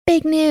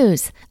big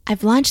news!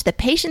 I've launched the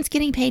Patients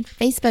Getting Paid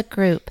Facebook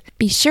group.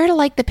 Be sure to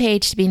like the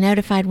page to be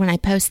notified when I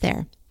post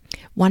there.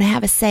 Want to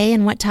have a say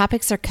in what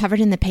topics are covered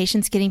in the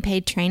Patients Getting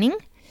Paid training?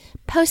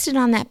 Post it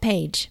on that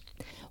page.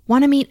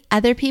 Want to meet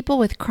other people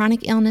with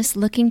chronic illness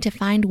looking to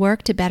find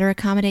work to better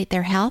accommodate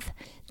their health?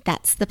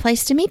 That's the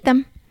place to meet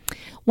them.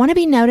 Want to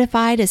be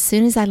notified as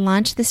soon as I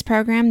launch this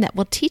program that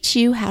will teach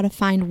you how to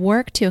find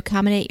work to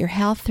accommodate your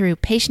health through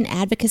patient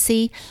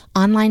advocacy,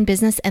 online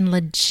business, and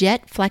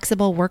legit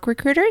flexible work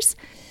recruiters?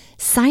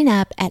 Sign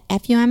up at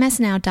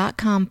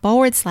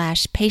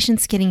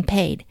fumsnow.com/patients getting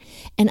paid.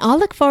 And I'll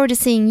look forward to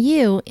seeing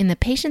you in the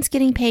Patients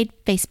Getting Paid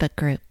Facebook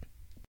group.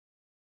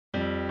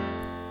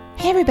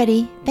 Hey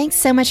everybody, thanks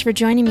so much for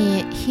joining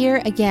me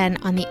here again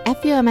on the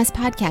FUMS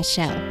podcast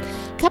show.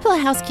 Couple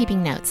of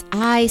housekeeping notes.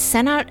 I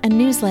sent out a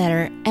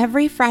newsletter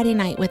every Friday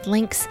night with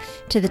links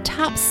to the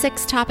top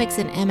 6 topics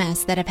in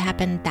MS that have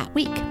happened that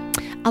week,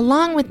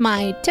 along with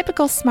my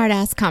typical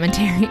smartass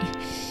commentary.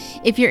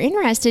 If you're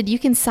interested, you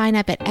can sign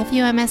up at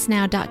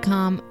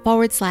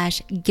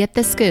fumsnow.com/get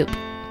the scoop.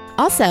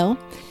 Also,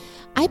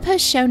 I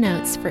post show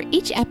notes for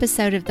each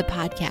episode of the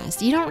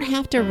podcast. You don't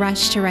have to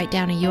rush to write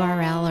down a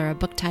URL or a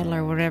book title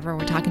or whatever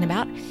we're talking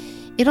about.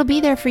 It'll be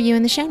there for you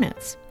in the show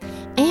notes.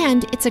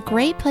 And it's a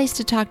great place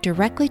to talk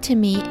directly to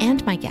me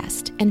and my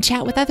guest and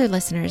chat with other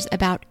listeners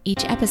about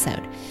each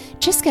episode.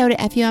 Just go to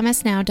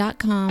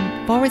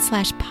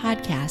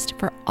fumsnow.com/podcast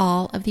for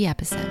all of the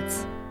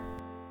episodes.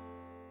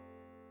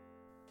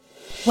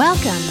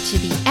 Welcome to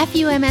the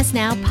FUMS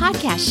Now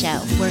podcast show,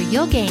 where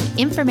you'll gain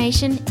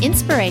information,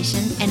 inspiration,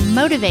 and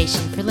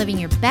motivation for living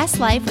your best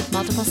life with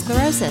multiple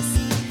sclerosis.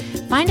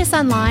 Find us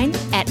online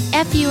at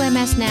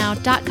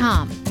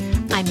fumsnow.com.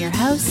 I'm your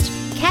host,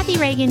 Kathy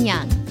Reagan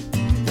Young.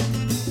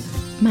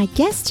 My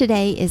guest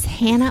today is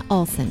Hannah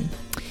Olson.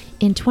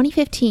 In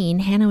 2015,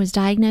 Hannah was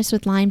diagnosed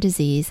with Lyme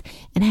disease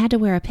and had to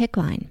wear a PICC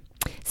line.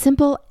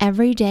 Simple,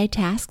 everyday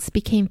tasks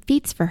became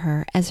feats for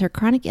her as her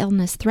chronic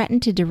illness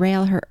threatened to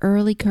derail her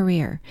early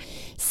career.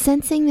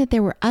 Sensing that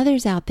there were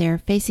others out there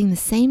facing the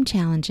same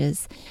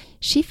challenges,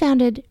 she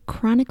founded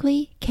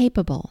Chronically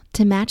Capable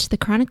to match the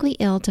chronically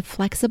ill to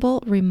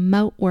flexible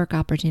remote work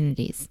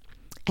opportunities.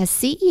 As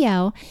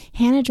CEO,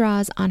 Hannah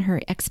draws on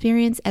her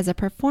experience as a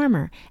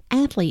performer,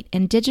 athlete,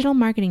 and digital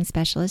marketing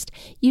specialist,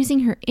 using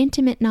her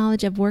intimate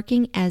knowledge of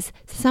working as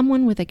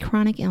someone with a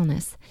chronic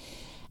illness.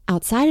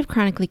 Outside of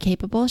Chronically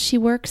Capable, she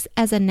works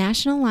as a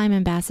national Lyme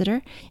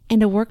ambassador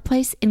and a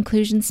workplace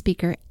inclusion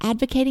speaker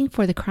advocating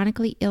for the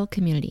chronically ill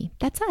community.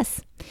 That's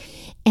us.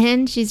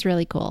 And she's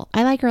really cool.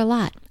 I like her a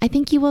lot. I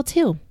think you will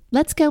too.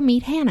 Let's go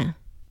meet Hannah.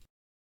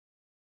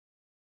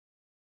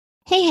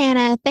 Hey,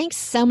 Hannah, thanks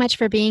so much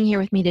for being here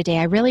with me today.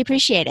 I really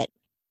appreciate it.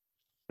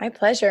 My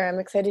pleasure. I'm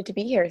excited to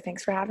be here.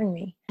 Thanks for having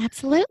me.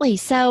 Absolutely.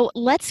 So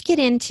let's get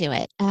into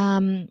it.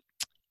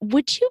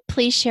 Would you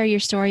please share your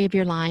story of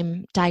your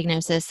Lyme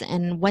diagnosis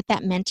and what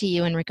that meant to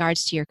you in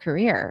regards to your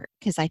career?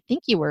 Because I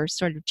think you were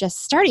sort of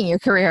just starting your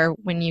career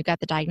when you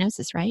got the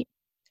diagnosis, right?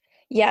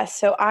 Yes.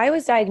 So I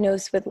was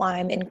diagnosed with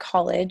Lyme in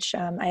college.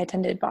 I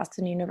attended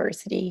Boston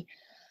University.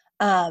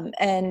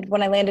 And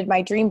when I landed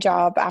my dream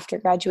job after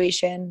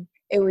graduation,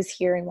 it was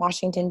here in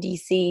Washington,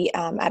 D.C.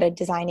 At a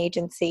design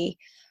agency.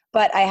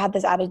 But I had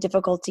this added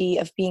difficulty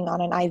of being on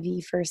an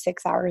IV for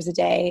 6 hours a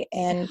day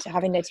and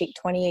having to take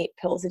 28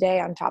 pills a day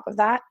on top of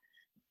that.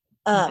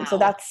 Wow. So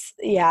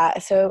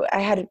I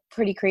had a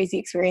pretty crazy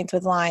experience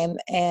with Lyme,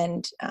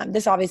 and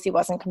this obviously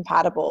wasn't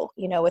compatible,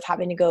 with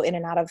having to go in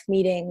and out of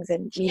meetings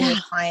and meeting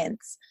with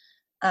clients,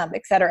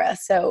 et cetera.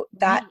 So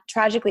that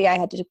tragically I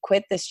had to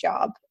quit this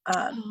job.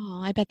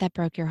 I bet that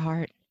broke your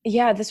heart.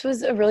 Yeah, this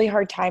was a really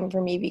hard time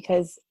for me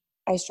because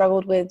I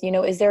struggled with,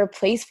 is there a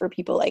place for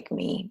people like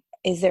me?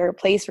 Is there a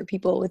place for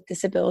people with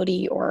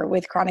disability or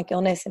with chronic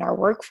illness in our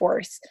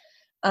workforce?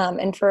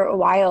 And for a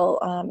while,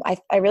 I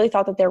really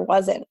thought that there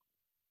wasn't.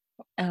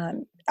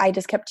 I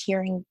just kept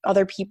hearing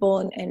other people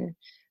and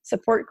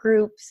support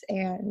groups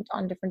and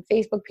on different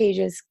Facebook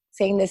pages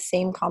saying this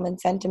same common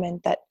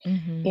sentiment that,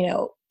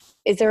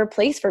 is there a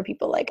place for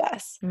people like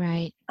us?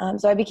 Right.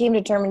 So I became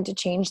determined to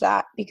change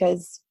that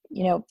because,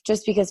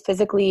 just because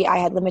physically I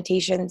had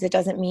limitations, it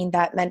doesn't mean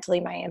that mentally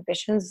my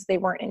ambitions, they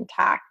weren't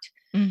intact.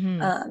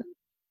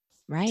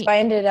 Right. So I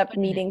ended up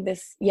meeting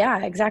this.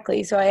 Yeah,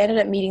 exactly. So I ended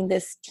up meeting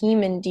this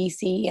team in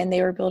DC, and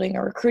they were building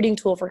a recruiting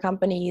tool for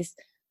companies.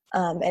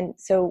 And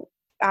so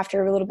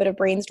after a little bit of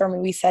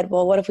brainstorming, we said,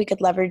 well, what if we could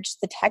leverage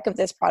the tech of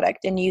this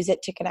product and use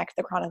it to connect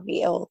the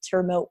chronically ill to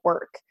remote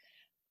work?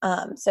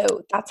 So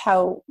that's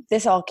how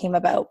this all came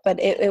about,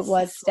 but it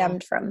was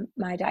stemmed from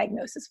my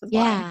diagnosis with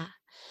Lyme.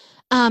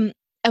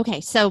 Okay.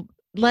 So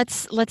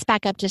let's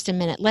back up just a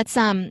minute.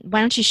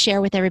 Why don't you share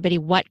with everybody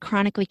what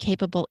Chronically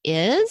Capable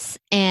is,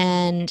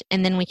 and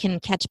then we can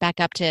catch back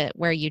up to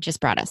where you just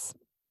brought us.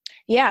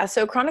 Yeah.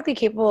 So Chronically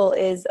Capable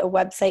is a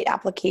website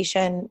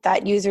application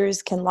that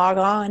users can log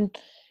on,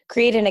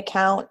 create an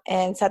account,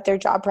 and set their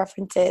job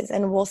preferences,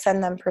 and we'll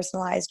send them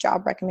personalized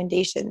job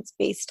recommendations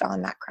based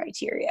on that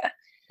criteria.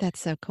 That's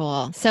so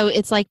cool. So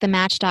it's like the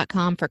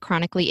Match.com for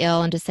chronically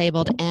ill and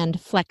disabled and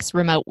flex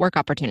remote work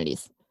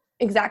opportunities.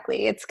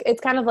 Exactly. It's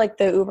kind of like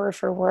the Uber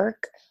for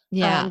work,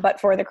 Yeah. but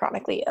for the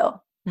chronically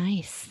ill.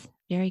 Nice.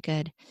 Very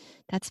good.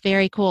 That's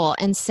very cool.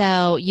 And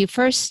so you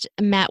first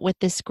met with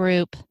this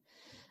group.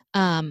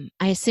 I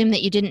assume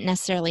that you didn't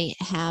necessarily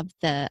have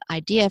the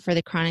idea um, for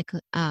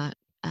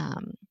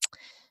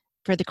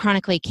the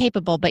chronically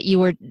capable, but you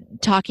were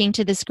talking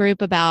to this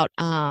group about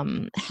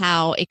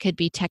how it could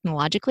be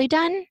technologically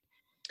done.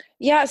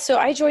 Yeah, so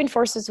I joined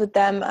forces with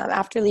them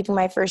after leaving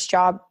my first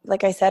job.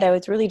 Like I said, I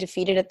was really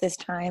defeated at this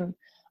time,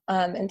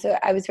 and so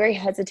I was very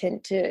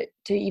hesitant to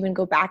even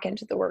go back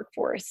into the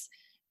workforce.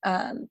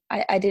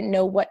 I didn't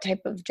know what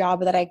type of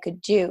job that I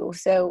could do.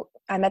 So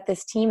I met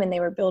this team, and they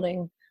were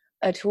building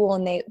a tool,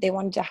 and they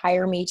wanted to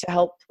hire me to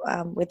help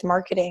with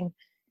marketing.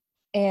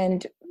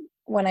 And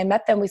when I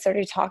met them, we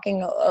started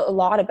talking a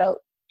lot about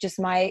just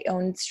my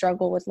own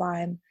struggle with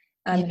Lyme,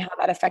 Yeah. and how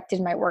that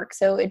affected my work.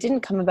 So it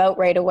didn't come about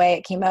right away.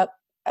 It came up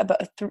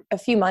about a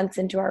few months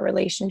into our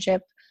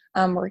relationship,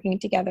 working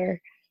together.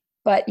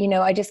 But,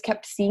 I just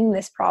kept seeing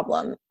this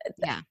problem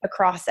Yeah.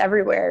 across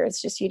everywhere.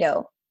 It's just,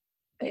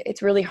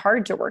 it's really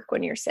hard to work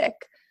when you're sick.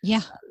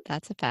 Yeah,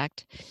 that's a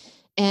fact.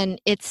 And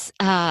it's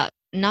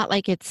not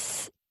like it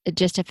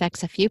just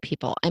affects a few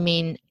people. I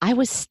mean, I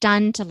was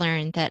stunned to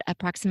learn that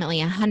approximately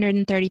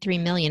 133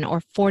 million, or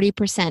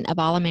 40% of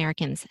all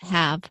Americans,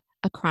 have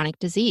a chronic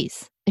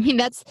disease. I mean,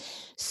 that's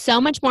so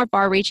much more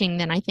far reaching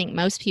than I think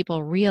most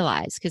people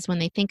realize, because when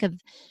they think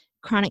of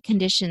chronic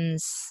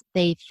conditions,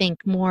 they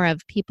think more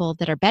of people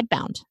that are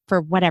bedbound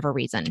for whatever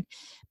reason.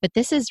 But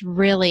this is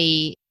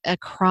really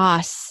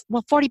across,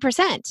 well,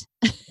 40%.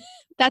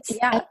 That's a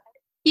Yeah.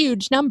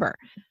 huge number.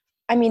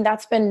 I mean,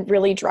 that's been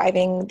really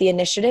driving the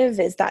initiative,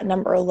 is that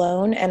number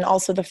alone. And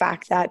also the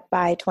fact that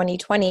by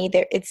 2020,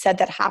 it's said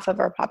that half of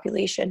our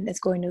population is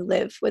going to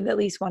live with at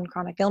least one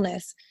chronic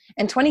illness.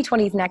 And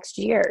 2020 is next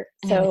year.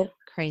 So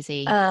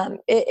crazy.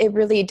 it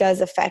really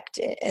does affect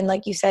it. And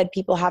like you said,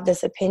 people have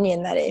this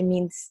opinion that it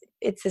means,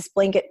 it's this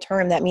blanket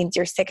term that means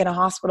you're sick in a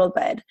hospital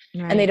bed.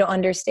 Right. And they don't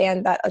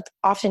understand that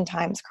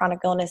oftentimes chronic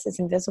illness is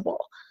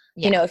invisible.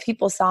 Yeah. If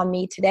people saw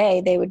me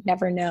today, they would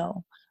never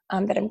know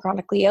that I'm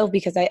chronically ill,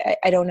 because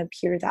I don't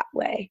appear that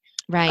way.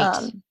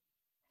 Right.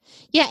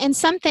 Yeah, and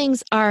some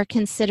things are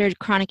considered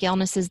chronic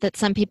illnesses that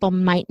some people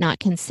might not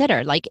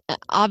consider. Like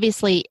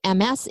obviously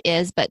MS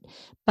is, but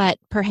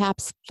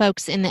perhaps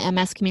folks in the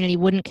MS community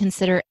wouldn't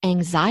consider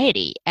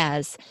anxiety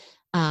as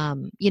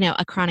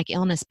a chronic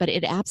illness, but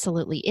it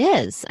absolutely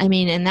is. I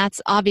mean, and that's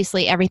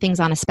obviously everything's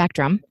on a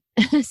spectrum.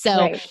 So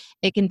Right.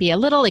 it can be a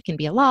little, it can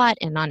be a lot,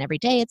 and on every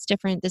day it's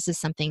different. This is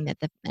something that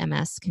the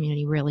MS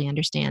community really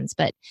understands,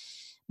 but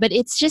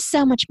it's just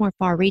so much more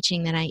far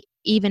reaching than I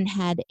even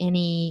had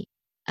any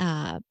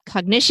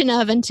cognition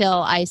of until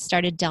I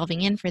started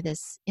delving in for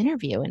this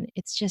interview, and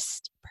it's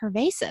just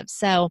pervasive.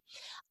 So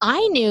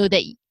I knew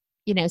that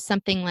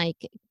something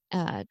like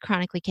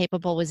chronically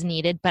capable was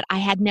needed, but I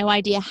had no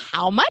idea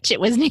how much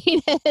it was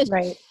needed.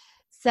 Right.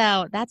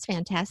 So that's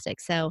fantastic.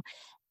 So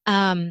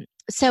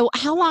so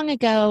how long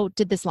ago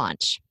did this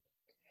launch?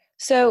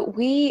 So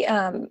we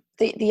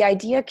the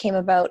idea came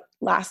about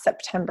last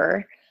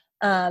September,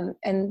 and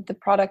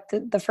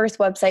the first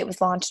website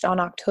was launched on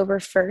October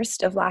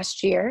 1st of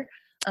last year,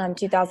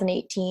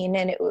 2018,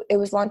 and it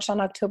was launched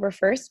on October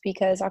 1st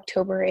because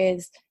October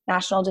is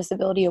National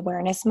Disability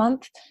Awareness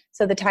Month.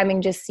 So the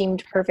timing just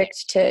seemed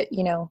perfect to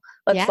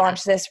let's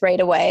launch this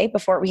right away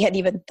before we had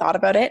even thought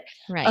about it.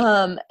 Right.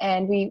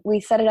 And we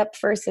set it up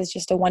first as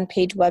just a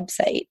one-page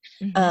website,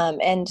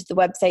 and the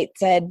website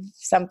said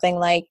something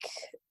like,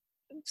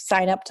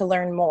 sign up to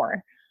learn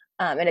more.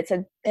 And it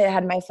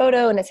had my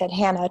photo, and it said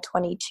Hannah,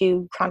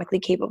 22, chronically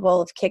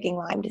capable of kicking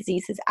Lyme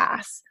disease's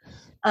ass.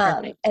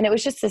 And it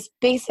was just this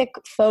basic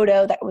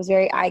photo that was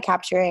very eye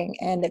capturing,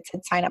 and it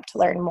said sign up to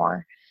learn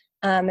more.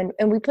 And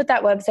we put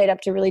that website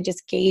up to really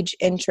just gauge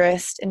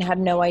interest, and had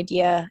no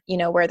idea,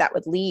 where that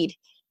would lead.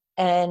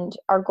 And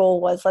our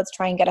goal was, let's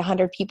try and get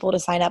 100 people to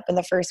sign up in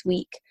the first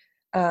week.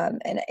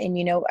 And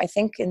I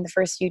think in the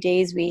first few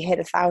days we hit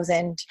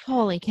 1,000.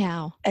 Holy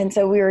cow. And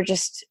so we were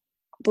just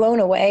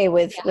blown away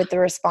with the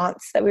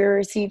response that we were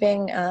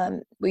receiving.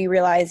 We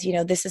realized,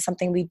 this is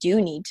something we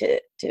do need to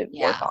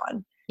work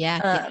on. Yeah.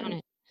 Get on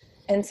it.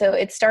 And so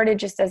it started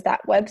just as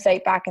that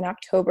website back in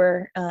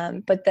October.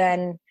 But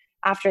then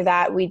after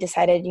that, we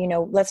decided,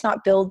 let's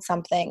not build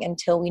something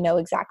until we know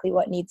exactly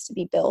what needs to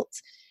be built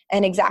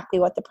and exactly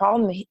what the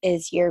problem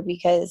is here.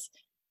 Because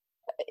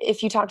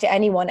if you talk to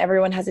anyone,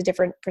 everyone has a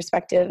different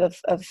perspective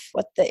of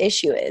what the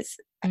issue is.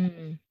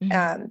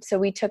 Mm-hmm. So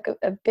we took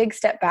a big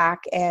step back,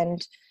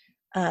 and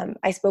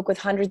I spoke with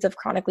hundreds of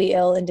chronically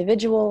ill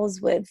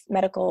individuals, with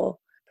medical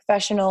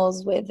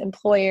professionals, with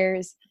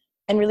employers,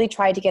 and really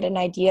tried to get an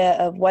idea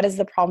of what is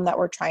the problem that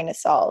we're trying to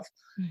solve.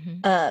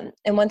 Mm-hmm.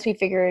 And once we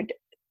figured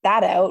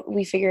that out,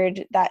 we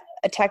figured that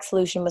a tech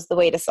solution was the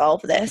way to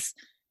solve this.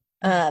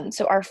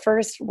 So our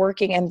first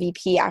working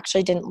MVP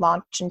actually didn't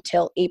launch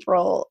until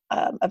April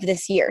of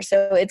this year.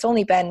 So it's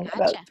only been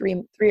about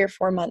three or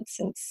 4 months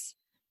since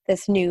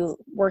this new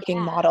working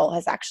model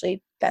has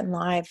actually been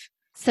live.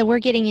 So we're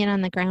getting in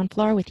on the ground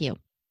floor with you.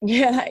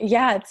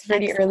 Yeah, it's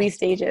pretty early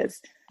Excellent.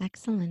 stages.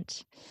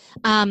 Excellent.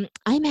 I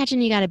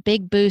imagine you got a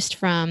big boost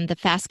from the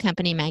Fast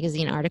Company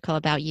magazine article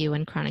about you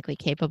and Chronically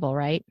Capable,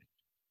 right?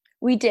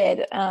 We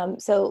did.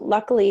 So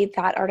luckily,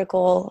 that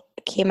article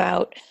came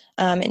out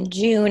in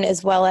June,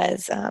 as well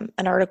as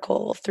an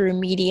article through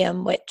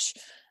Medium, which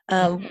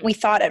we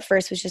thought at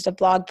first was just a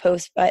blog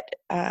post, but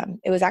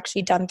it was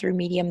actually done through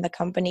Medium, the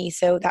company.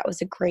 So that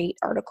was a great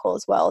article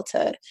as well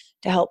to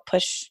help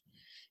push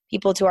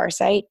people to our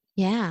site.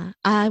 Yeah,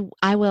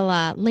 I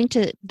will link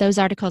to those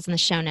articles in the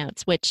show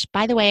notes, which,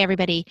 by the way,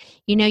 everybody,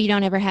 you know, you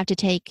don't ever have to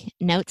take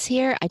notes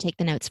here. I take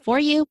the notes for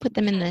you, put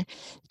them in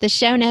the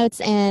show notes.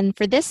 And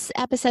for this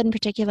episode in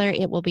particular,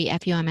 it will be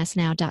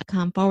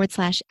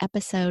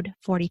fumsnow.com/episode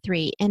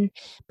 43. And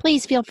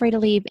please feel free to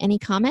leave any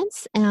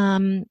comments,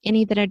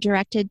 any that are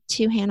directed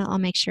to Hannah. I'll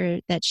make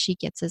sure that she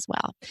gets as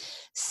well.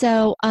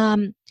 So,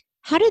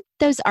 how did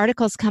those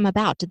articles come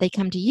about? Did they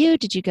come to you?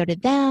 Did you go to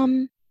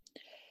them?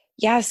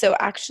 Yeah, so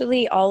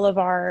actually, all of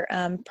our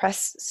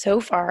press so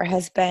far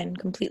has been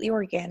completely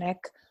organic.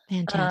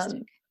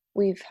 Fantastic.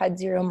 We've had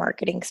zero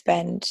marketing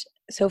spend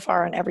so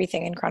far on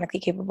everything in Chronically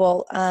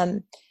Capable.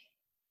 The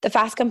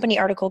Fast Company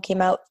article came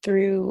out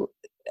through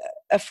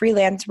a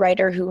freelance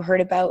writer who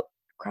heard about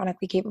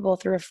Chronically Capable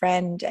through a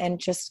friend and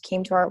just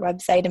came to our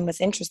website and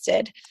was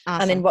interested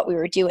Awesome. in what we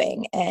were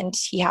doing. And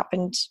he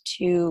happened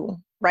to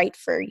write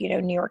for,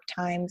 New York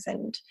Times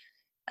and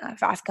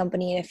Fast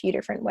Company and a few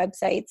different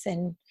websites.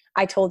 And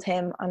I told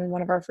him on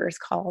one of our first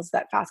calls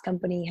that Fast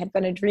Company had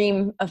been a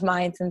dream of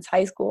mine since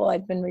high school.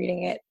 I'd been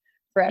reading it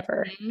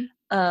forever.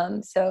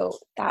 So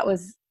that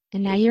was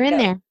And now you're in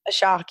there. a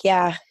shock.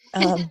 Yeah.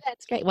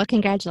 That's great. Well,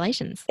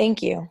 congratulations.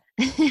 Thank you.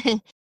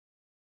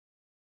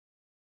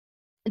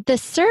 The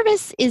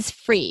service is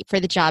free for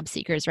the job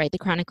seekers, right? The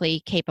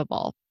Chronically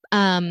Capable.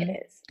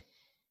 It is.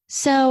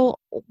 So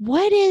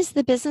what is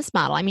the business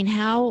model? I mean,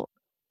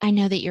 I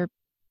know that you're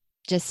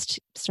just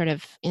sort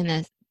of in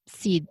the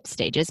seed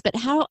stages, but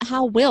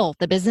how will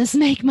the business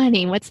make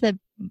money? What's the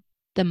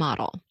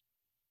model?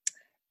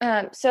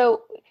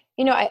 So,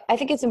 I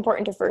think it's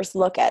important to first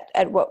look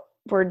at what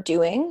we're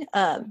doing.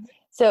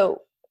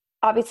 So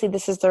obviously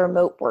this is the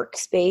remote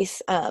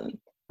workspace.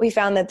 We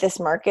found that this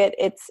market,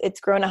 it's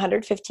grown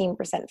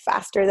 115%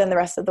 faster than the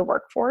rest of the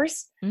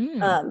workforce.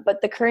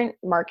 But the current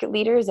market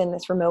leaders in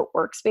this remote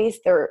workspace,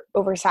 they're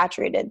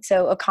oversaturated.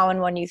 So a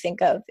common one you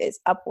think of is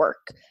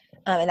Upwork.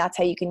 And that's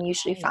how you can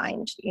usually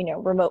find,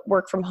 remote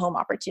work from home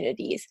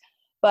opportunities.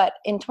 But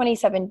in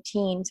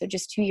 2017, so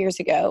just 2 years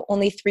ago,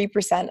 only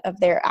 3% of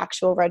their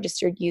actual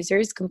registered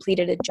users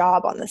completed a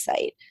job on the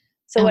site.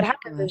 So what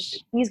happens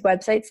is these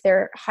websites,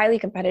 they're highly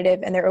competitive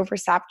and they're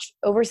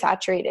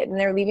oversaturated and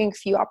they're leaving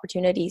few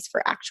opportunities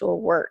for actual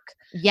work.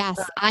 Yes,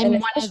 I'm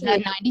one of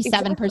the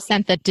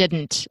 97% that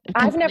didn't.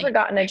 I've never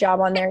gotten a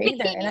job on there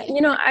either.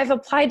 And, I've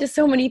applied to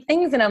so many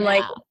things and I'm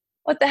like,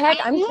 what the heck?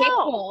 I'm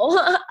capable.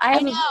 I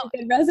have a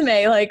good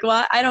resume. Like,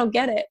 what? I don't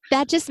get it.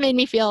 That just made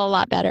me feel a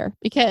lot better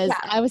because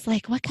I was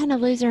like, what kind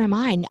of loser am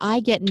I? I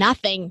get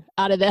nothing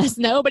out of this.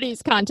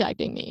 Nobody's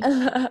contacting me.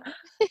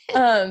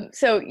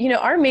 So,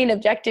 our main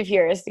objective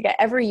here is to get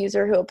every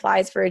user who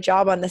applies for a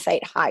job on the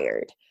site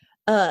hired.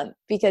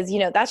 Because,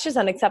 that's just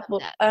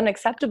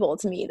unacceptable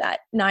to me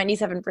that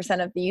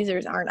 97% of the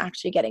users aren't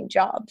actually getting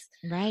jobs.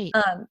 Right.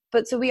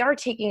 But so we are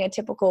taking a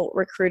typical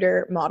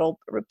recruiter model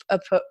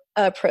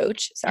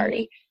approach.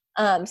 Sorry.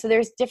 So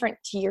there's different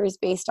tiers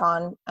based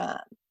on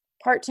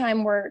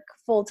part-time work,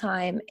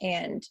 full-time,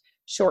 and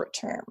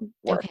short-term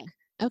work.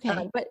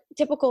 Okay. But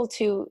typical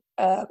to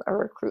a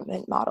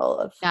recruitment model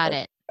of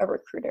a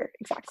recruiter.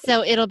 Exactly.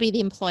 So it'll be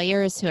the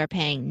employers who are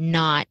paying,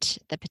 not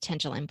the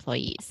potential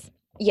employees.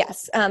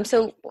 Yes.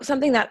 So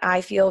something that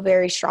I feel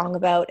very strong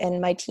about, and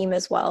my team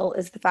as well,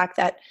 is the fact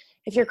that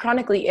if you're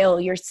chronically ill,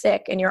 you're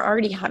sick, and you're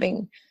already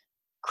having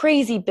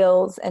crazy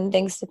bills and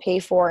things to pay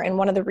for. And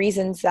one of the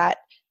reasons that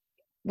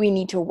we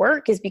need to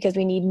work is because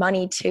we need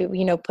money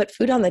to, put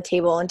food on the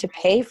table and to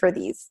pay for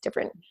these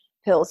different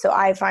pills. So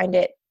I find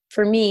it,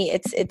 for me,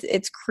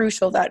 it's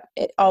crucial that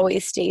it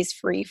always stays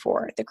free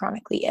for the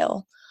chronically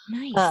ill.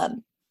 Nice.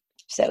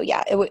 So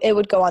yeah, it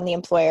would go on the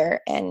employer,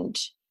 and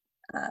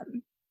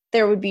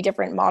there would be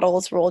different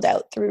models rolled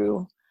out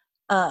throughout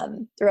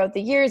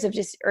the years of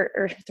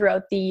or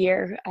throughout the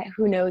year,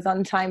 who knows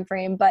on time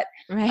frame, but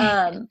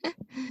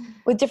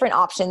with different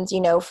options,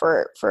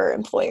 for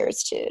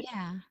employers to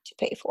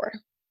pay for.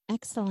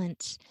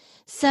 Excellent.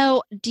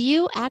 So do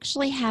you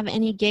actually have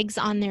any gigs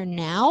on there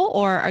now,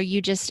 or are you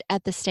just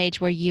at the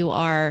stage where you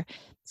are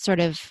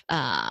sort of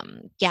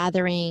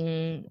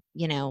gathering,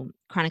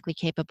 chronically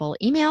capable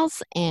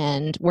emails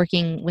and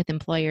working with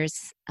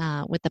employers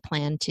with the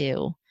plan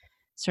to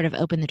sort of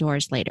open the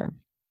doors later?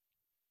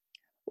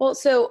 Well,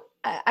 so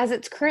as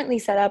it's currently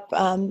set up,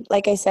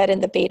 like I said, in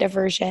the beta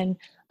version,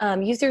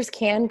 users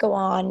can go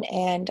on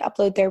and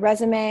upload their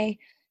resume,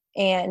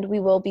 and we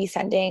will be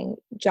sending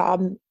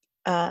job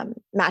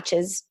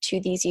matches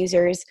to these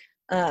users.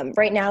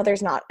 Right now,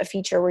 there's not a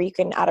feature where you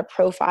can add a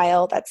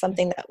profile. That's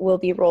something that will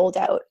be rolled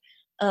out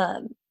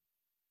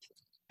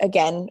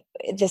again,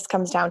 this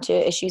comes down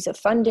to issues of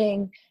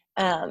funding,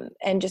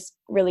 and just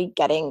really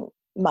getting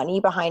money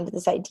behind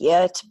this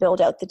idea to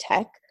build out the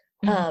tech.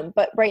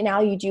 But right now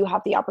you do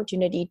have the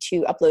opportunity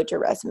to upload your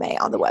resume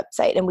on the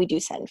website, and we do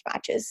send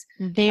matches.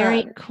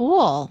 Very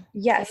cool.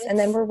 Yes. And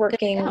then we're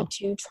working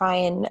to try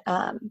and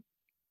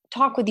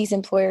talk with these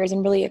employers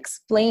and really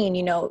explain,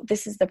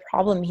 this is the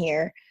problem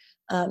here,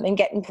 and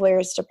get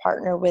employers to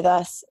partner with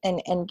us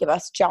and give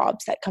us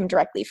jobs that come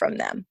directly from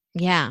them.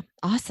 Yeah.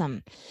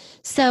 Awesome.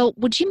 So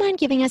would you mind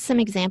giving us some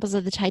examples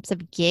of the types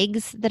of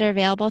gigs that are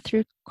available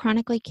through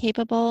Chronically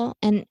Capable?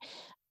 And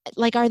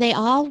are they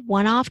all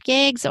one-off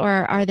gigs, or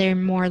are there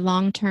more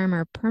long-term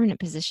or permanent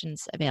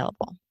positions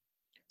available?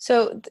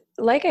 So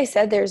like I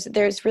said,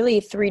 there's really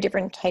 3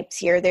 different types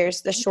here.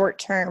 There's the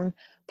short-term,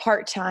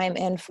 part-time,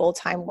 and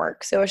full-time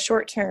work. So a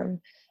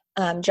short-term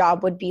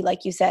job would be,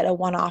 like you said, a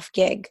one-off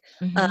gig.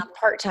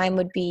 Part-time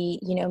would be,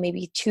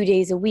 maybe 2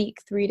 days a week,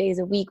 3 days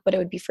a week, but it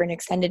would be for an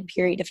extended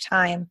period of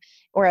time.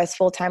 Whereas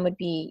full-time would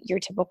be your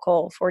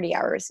typical 40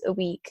 hours a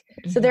week.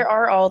 So there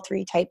are all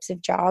 3 types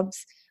of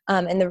jobs.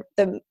 And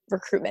the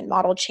recruitment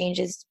model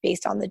changes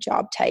based on the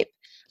job type.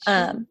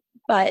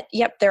 But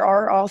yep, there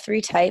are all 3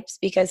 types,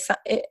 because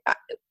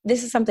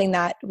this is something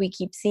that we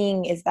keep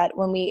seeing, is that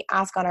when we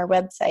ask on our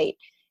website,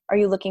 are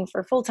you looking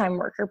for full-time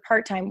work or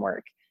part-time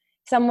work?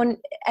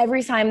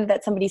 Every time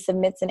that somebody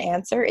submits an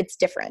answer, it's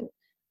different.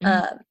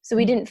 So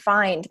we didn't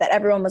find that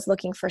everyone was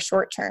looking for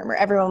short-term or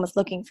everyone was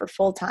looking for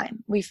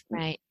full-time. This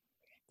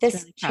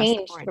really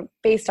changed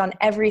based on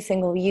every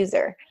single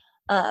user.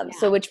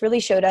 So which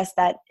really showed us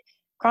that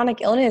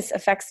chronic illness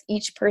affects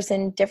each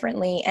person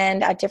differently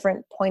and at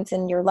different points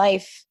in your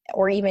life,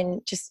 or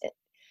even just,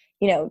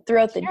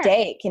 throughout the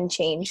day, it can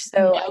change.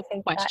 So I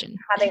think that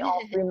having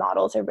all 3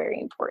 models are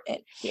very important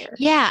here.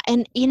 Yeah.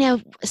 And,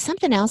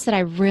 something else that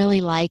I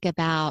really like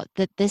about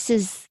that, this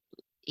is,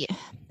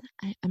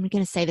 I'm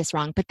going to say this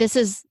wrong, but this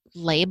is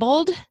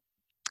labeled.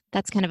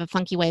 That's kind of a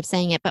funky way of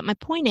saying it. But my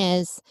point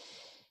is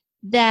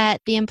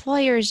that the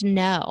employers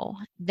know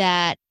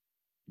that,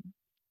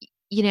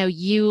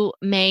 you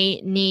may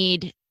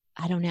need,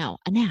 I don't know,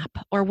 a nap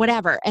or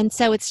whatever. And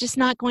so it's just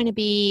not going to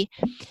be,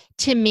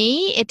 to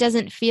me, it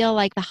doesn't feel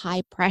like the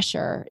high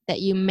pressure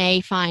that you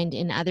may find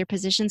in other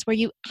positions where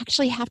you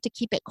actually have to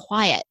keep it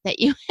quiet, that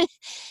you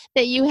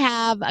that you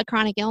have a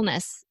chronic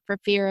illness for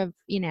fear of,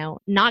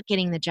 not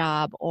getting the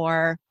job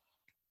or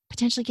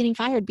potentially getting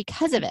fired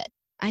because of it.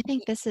 I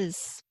think this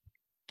is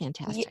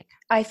fantastic.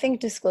 I think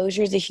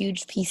disclosure is a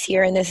huge piece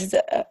here. And this is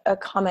a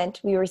comment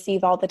we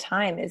receive all the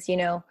time is,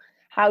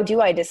 how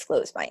do I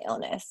disclose my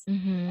illness?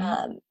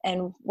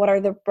 And what are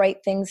the right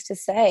things to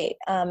say?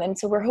 And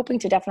so we're hoping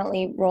to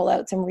definitely roll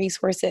out some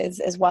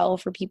resources as well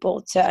for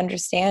people to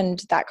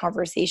understand that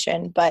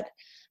conversation. But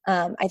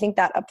I think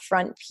that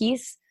upfront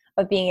piece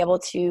of being able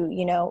to,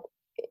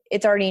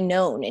 it's already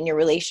known in your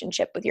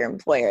relationship with your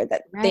employer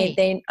that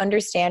they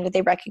understand it,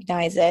 they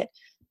recognize it.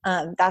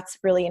 That's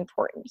really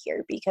important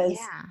here, because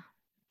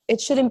it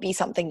shouldn't be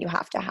something you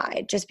have to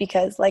hide. Just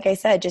because, like I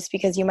said, just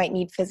because you might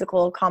need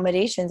physical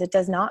accommodations, it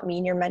does not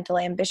mean your mental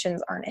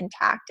ambitions aren't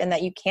intact and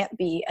that you can't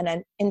be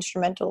an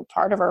instrumental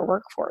part of our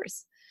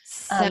workforce.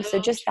 So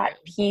just that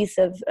piece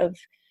of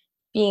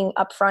being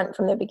upfront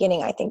from the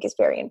beginning, I think, is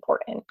very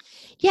important.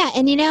 Yeah.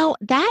 And,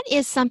 that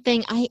is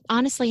something I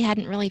honestly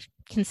hadn't really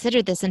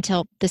considered this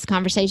until this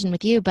conversation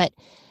with you, but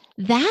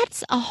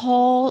that's a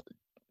whole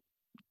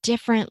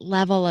different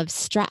level of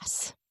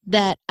stress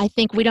that I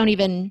think we don't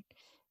even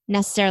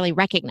necessarily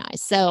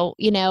recognize. So,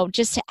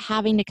 just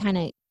having to kind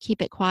of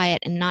keep it quiet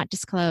and not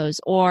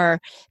disclose, or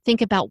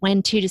think about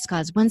when to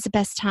disclose, when's the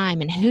best time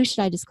and who should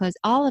I disclose,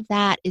 all of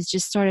that is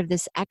just sort of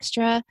this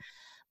extra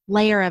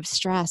layer of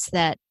stress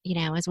that,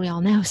 as we all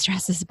know,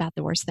 stress is about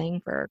the worst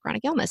thing for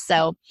chronic illness.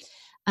 So,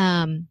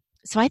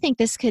 so I think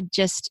this could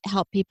just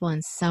help people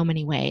in so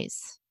many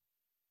ways.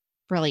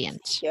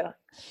 Brilliant. Yeah,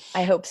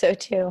 I hope so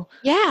too.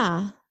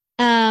 Yeah.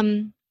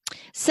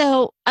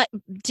 So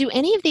do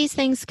any of these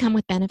things come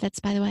with benefits,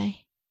 by the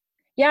way?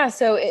 Yeah.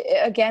 So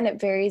it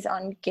varies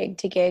on gig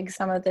to gig.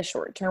 Some of the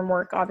short-term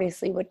work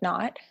obviously would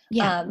not,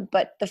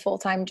 but the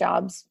full-time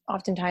jobs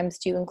oftentimes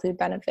do include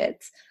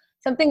benefits.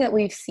 Something that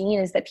we've seen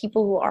is that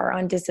people who are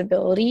on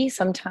disability,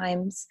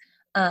 sometimes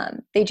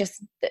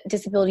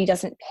disability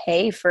doesn't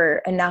pay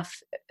for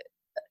enough.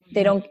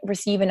 They don't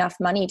receive enough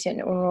money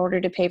in order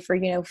to pay for,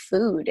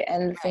 food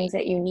and things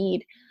that you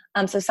need.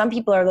 So some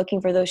people are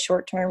looking for those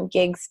short-term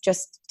gigs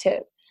just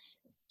to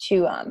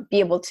be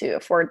able to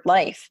afford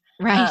life.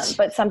 Right.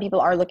 But some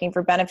people are looking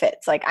for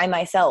benefits. Like I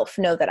myself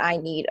know that I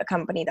need a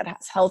company that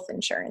has health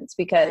insurance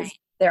because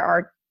there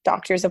are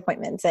doctor's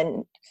appointments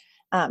and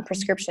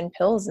prescription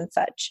pills and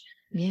such.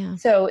 Yeah.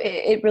 So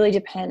it really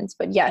depends.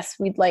 But yes,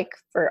 we'd like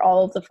for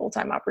all of the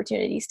full-time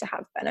opportunities to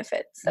have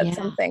benefits. That's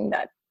something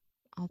that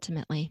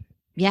ultimately.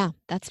 Yeah,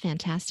 that's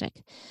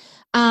fantastic.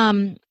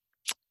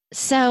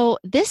 So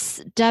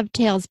this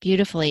dovetails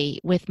beautifully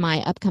with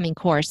my upcoming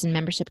course and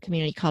membership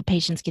community called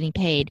Patients Getting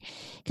Paid,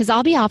 because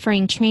I'll be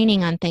offering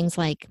training on things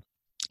like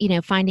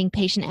finding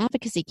patient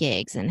advocacy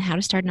gigs and how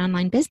to start an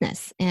online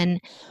business. And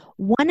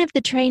one of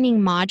the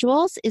training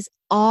modules is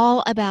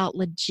all about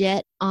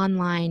legit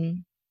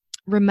online,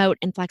 remote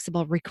and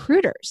flexible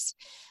recruiters.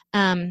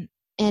 And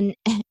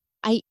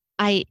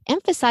I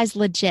emphasize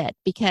legit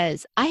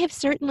because I have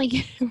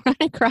certainly run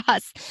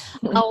across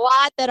a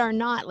lot that are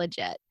not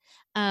legit.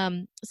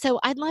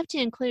 So I'd love to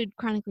include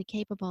Chronically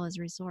Capable as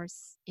a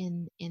resource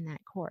in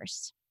that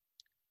course.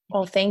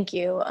 Well, thank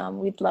you.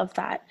 We'd love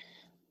that.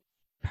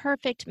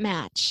 Perfect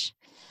match.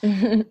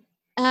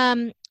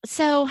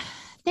 So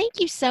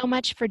thank you so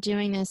much for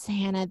doing this,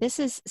 Hannah. This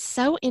is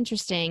so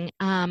interesting.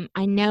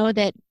 I know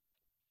that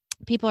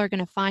people are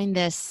going to find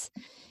this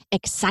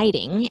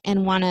exciting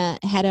and want to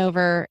head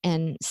over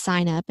and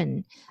sign up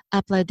and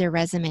upload their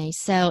resume.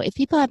 So if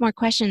people have more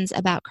questions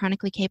about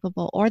Chronically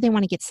Capable or they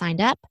want to get signed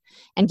up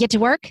and get to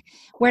work,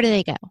 where do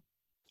they go?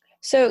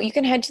 So you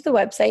can head to the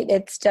website.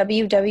 It's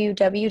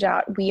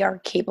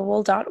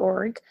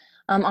www.wearecapable.org.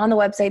 On the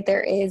website,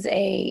 there is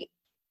a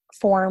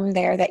form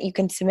there that you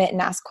can submit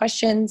and ask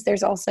questions.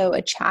 There's also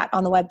a chat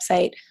on the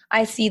website.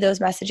 I see those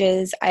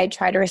messages. I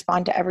try to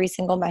respond to every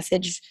single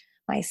message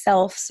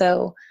myself.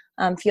 So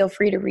feel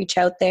free to reach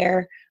out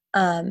there.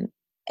 And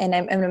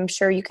I'm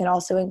sure you can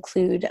also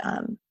include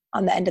on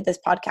the end of this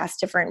podcast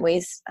different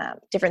ways,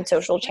 different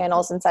social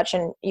channels and such.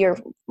 And you're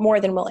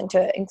more than willing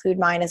to include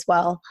mine as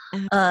well.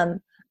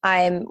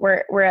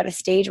 We're at a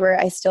stage where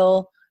I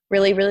still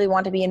really, really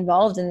want to be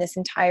involved in this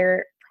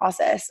entire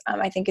process.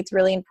 I think it's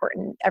really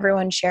important.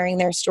 Everyone sharing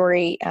their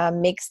story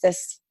makes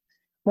this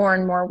more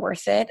and more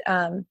worth it,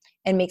 and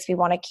makes me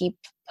want to keep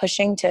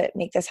pushing to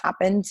make this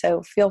happen.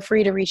 So feel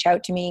free to reach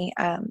out to me.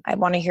 I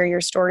want to hear your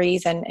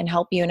stories and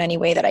help you in any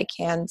way that I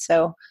can.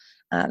 So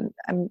I'm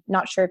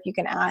not sure if you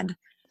can add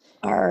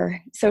our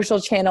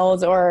social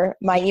channels or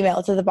my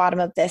email to the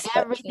bottom of this,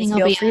 but please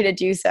feel free to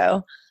do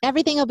so.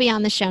 Everything will be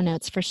on the show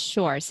notes for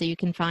sure. So you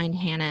can find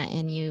Hannah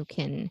and you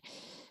can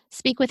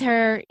speak with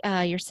her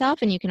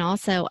yourself, and you can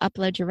also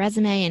upload your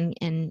resume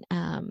and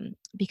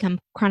become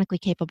Chronically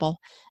Capable.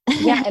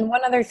 Yeah, and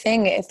one other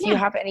thing, if you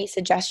have any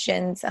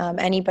suggestions,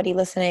 anybody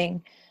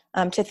listening,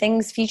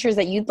 to features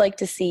that you'd like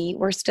to see,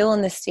 we're still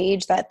in the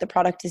stage that the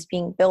product is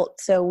being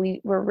built. So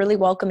we're really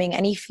welcoming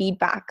any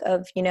feedback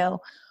of,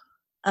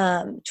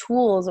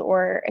 tools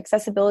or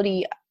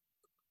accessibility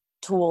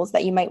tools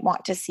that you might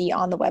want to see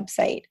on the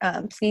website.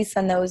 Please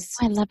send those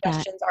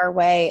suggestions our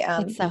way.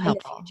 It's so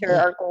helpful. In the future,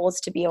 our goal is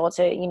to be able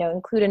to,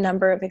 include a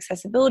number of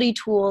accessibility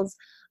tools,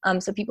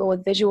 so people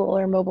with visual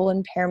or mobile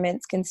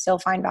impairments can still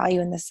find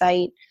value in the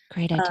site.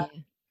 Great idea.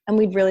 And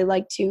we'd really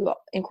like to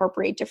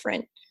incorporate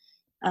different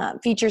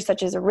features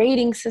such as a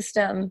rating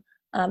system,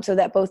 so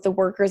that both the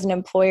workers and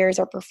employers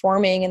are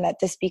performing and that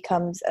this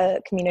becomes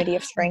a community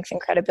of strength and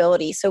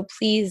credibility. So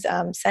please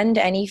send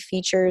any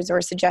features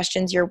or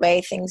suggestions your way,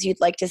 things you'd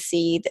like to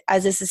see.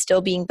 As this is still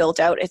being built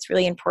out, it's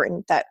really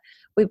important that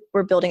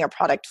we're building a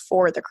product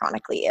for the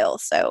chronically ill.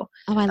 So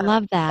I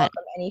love that.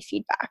 Welcome any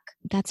feedback.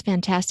 That's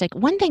fantastic.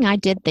 One thing I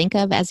did think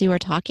of as you were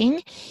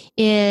talking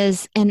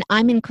is, and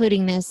I'm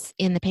including this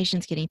in the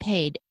patients getting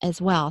paid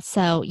as well.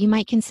 So you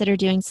might consider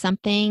doing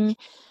something,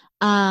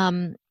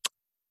 I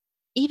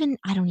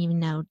don't even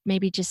know,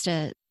 maybe just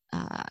a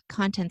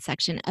content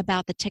section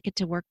about the Ticket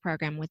to Work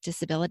program with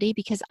disability,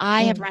 because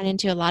I have run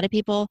into a lot of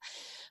people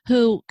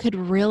who could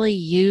really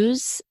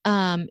use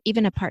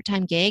even a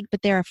part-time gig,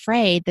 but they're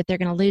afraid that they're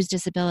going to lose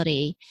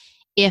disability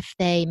if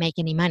they make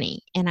any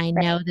money. And I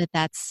know that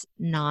that's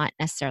not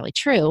necessarily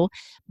true,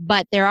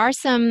 but there are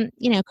some,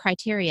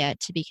 criteria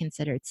to be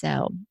considered.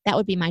 So that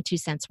would be my 2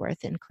 cents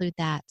worth. Include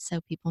that so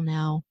people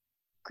know.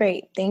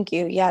 Great. Thank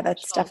you. Yeah,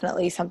 that's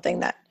definitely something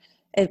that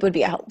it would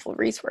be a helpful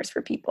resource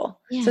for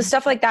people. Yeah. So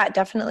stuff like that,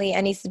 definitely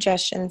any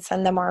suggestions,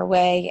 send them our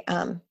way.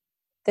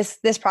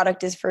 This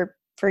product is for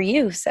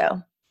you.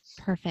 So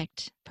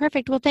Perfect.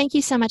 Well, thank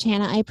you so much,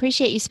 Hannah. I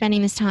appreciate you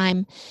spending this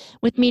time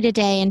with me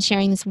today and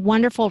sharing this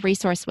wonderful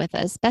resource with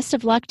us. Best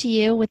of luck to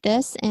you with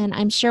this, and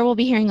I'm sure we'll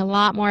be hearing a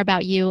lot more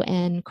about you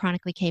and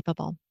Chronically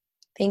Capable.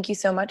 Thank you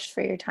so much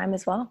for your time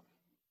as well.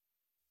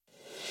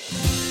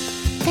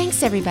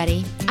 Thanks,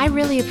 everybody. I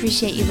really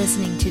appreciate you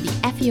listening to the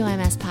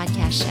FUMS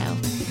podcast show.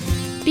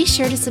 Be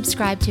sure to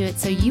subscribe to it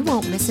so you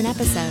won't miss an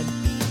episode.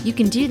 You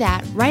can do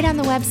that right on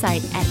the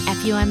website at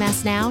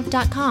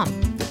FUMSnow.com.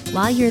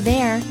 While you're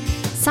there,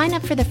 sign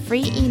up for the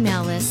free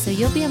email list so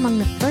you'll be among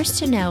the first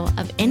to know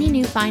of any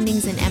new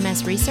findings in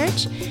MS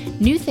research,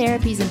 new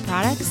therapies and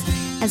products,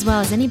 as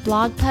well as any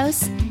blog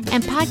posts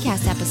and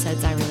podcast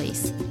episodes I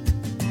release.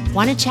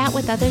 Want to chat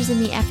with others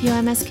in the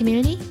FUMS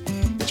community?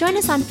 Join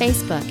us on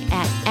Facebook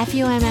at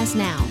FUMS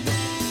Now.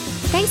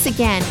 Thanks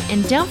again,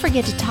 and don't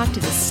forget to talk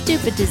to the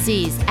stupid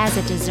disease as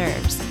it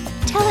deserves.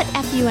 Tell it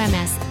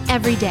FUMS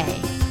every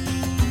day.